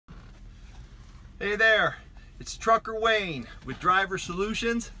Hey there, it's Trucker Wayne with Driver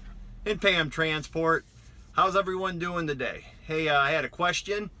Solutions and Pam Transport. How's everyone doing today? Hey, I had a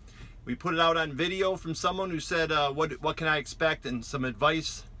question. We put it out on video from someone who said, what can I expect, and some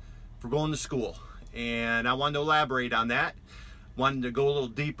advice for going to school. And I wanted to elaborate on that. Wanted to go a little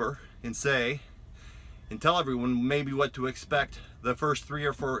deeper and say, and tell everyone maybe what to expect the first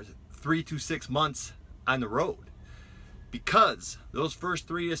 3 to 6 months on the road. Because those first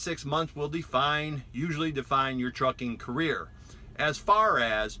 3 to 6 months will usually define your trucking career. As far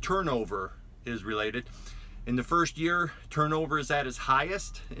as turnover is related, in the first year, turnover is at its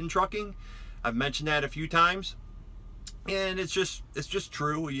highest in trucking. I've mentioned that a few times, and it's just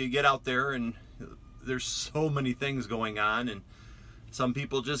true. You get out there and there's so many things going on, and some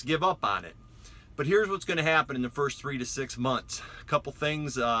people just give up on it. But here's what's going to happen in the first 3 to 6 months. A couple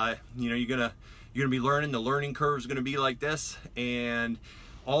things, you're gonna be learning. The learning curve is going to be like this, and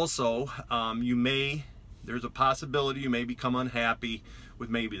also there's a possibility you may become unhappy with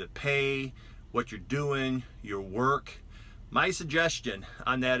maybe the pay, what you're doing, your work. My suggestion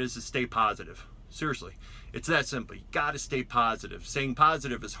on that is to stay positive. Seriously, it's that simple. You got to stay positive. Staying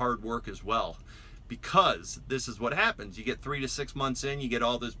positive is hard work as well, because this is what happens. You get 3 to 6 months in, you get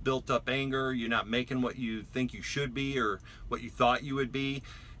all this built up anger, you're not making what you think you should be or what you thought you would be,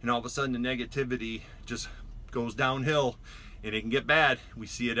 and all of a sudden the negativity just goes downhill, and it can get bad. We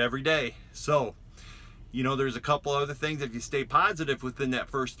see it every day. So, there's a couple other things. If you stay positive within that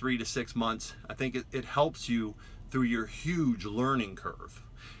first 3 to 6 months, I think it helps you through your huge learning curve.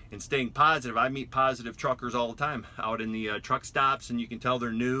 And staying positive, I meet positive truckers all the time out in the truck stops, and you can tell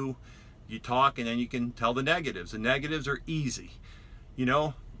they're new. You talk, and then you can tell the negatives. The negatives are easy.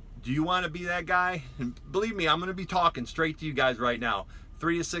 Do you want to be that guy? And believe me, I'm going to be talking straight to you guys right now.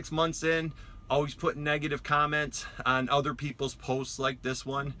 3 to 6 months in, always putting negative comments on other people's posts like this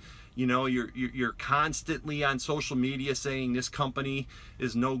one. You're constantly on social media saying this company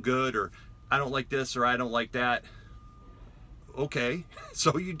is no good, or I don't like this, or I don't like that. Okay,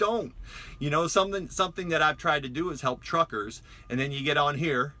 so you don't. Something that I've tried to do is help truckers, and then you get on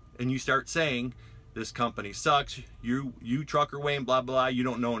here and you start saying this company sucks, you Trucker Wayne, blah blah, you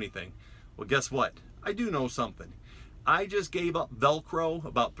don't know anything. Well, guess what? I do know something. I just gave up Velcro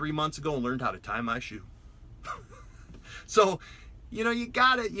about 3 months ago and learned how to tie my shoe. So, you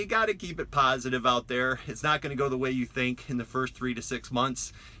gotta keep it positive out there. It's not gonna go the way you think in the first 3 to 6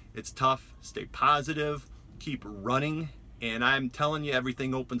 months. It's tough. Stay positive, keep running, and I'm telling you,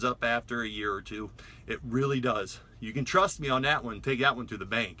 everything opens up after a year or two. It really does. You can trust me on that one. Take that one to the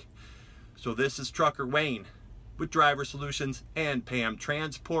bank. So this is Trucker Wayne with Driver Solutions and Pam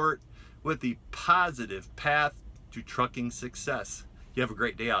Transport, with the positive path to trucking success. You have a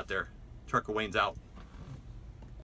great day out there. Trucker Wayne's out.